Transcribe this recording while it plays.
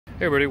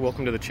Hey everybody,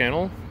 welcome to the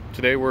channel.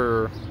 Today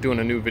we're doing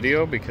a new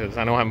video because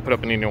I know I haven't put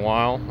up any in a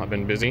while. I've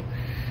been busy.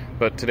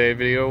 But today's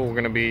video we're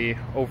going to be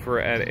over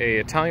at a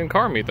Italian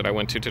car meet that I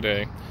went to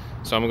today.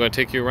 So I'm going to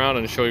take you around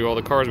and show you all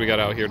the cars we got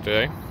out here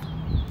today.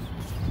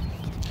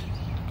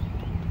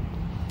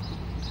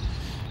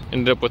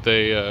 Ended up with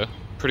a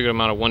pretty good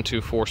amount of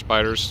 124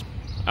 Spiders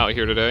out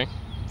here today.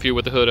 A few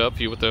with the hood up, a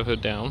few with the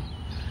hood down.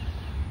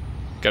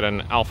 Got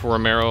an Alfa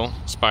Romero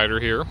Spider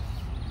here.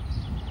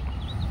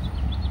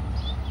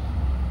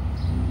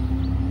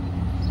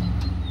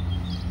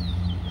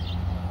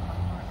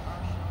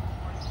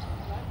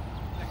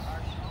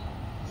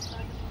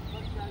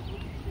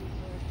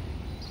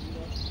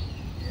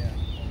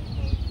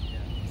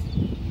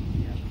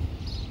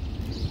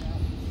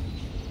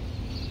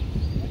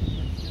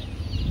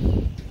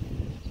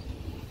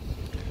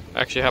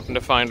 I actually happened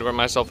to find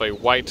myself a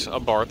white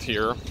Abarth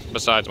here,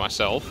 besides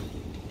myself.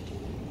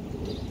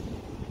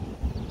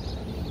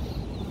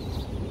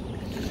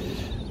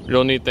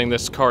 Real neat thing,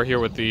 this car here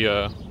with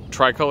the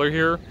tricolor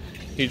here,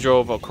 he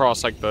drove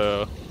across like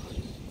the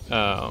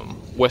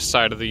west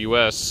side of the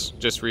US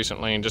just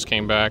recently and just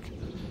came back.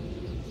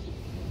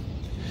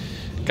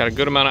 Got a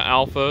good amount of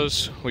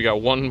Alphas. We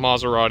got one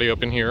Maserati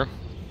up in here.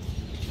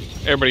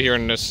 Everybody here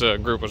in this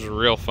group was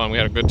real fun. We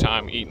had a good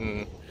time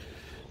eating,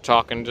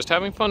 talking, just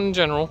having fun in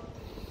general.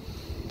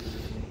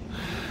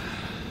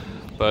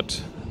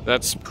 But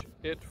that's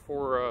it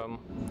for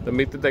the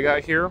meet that they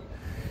got here.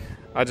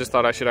 I just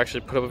thought I should actually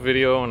put up a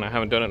video, and I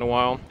haven't done it in a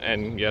while.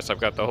 And yes, I've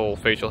got the whole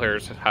facial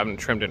hairs, haven't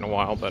trimmed it in a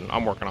while, but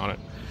I'm working on it.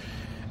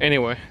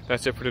 Anyway,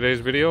 that's it for today's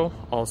video.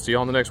 I'll see you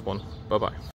on the next one. Bye bye.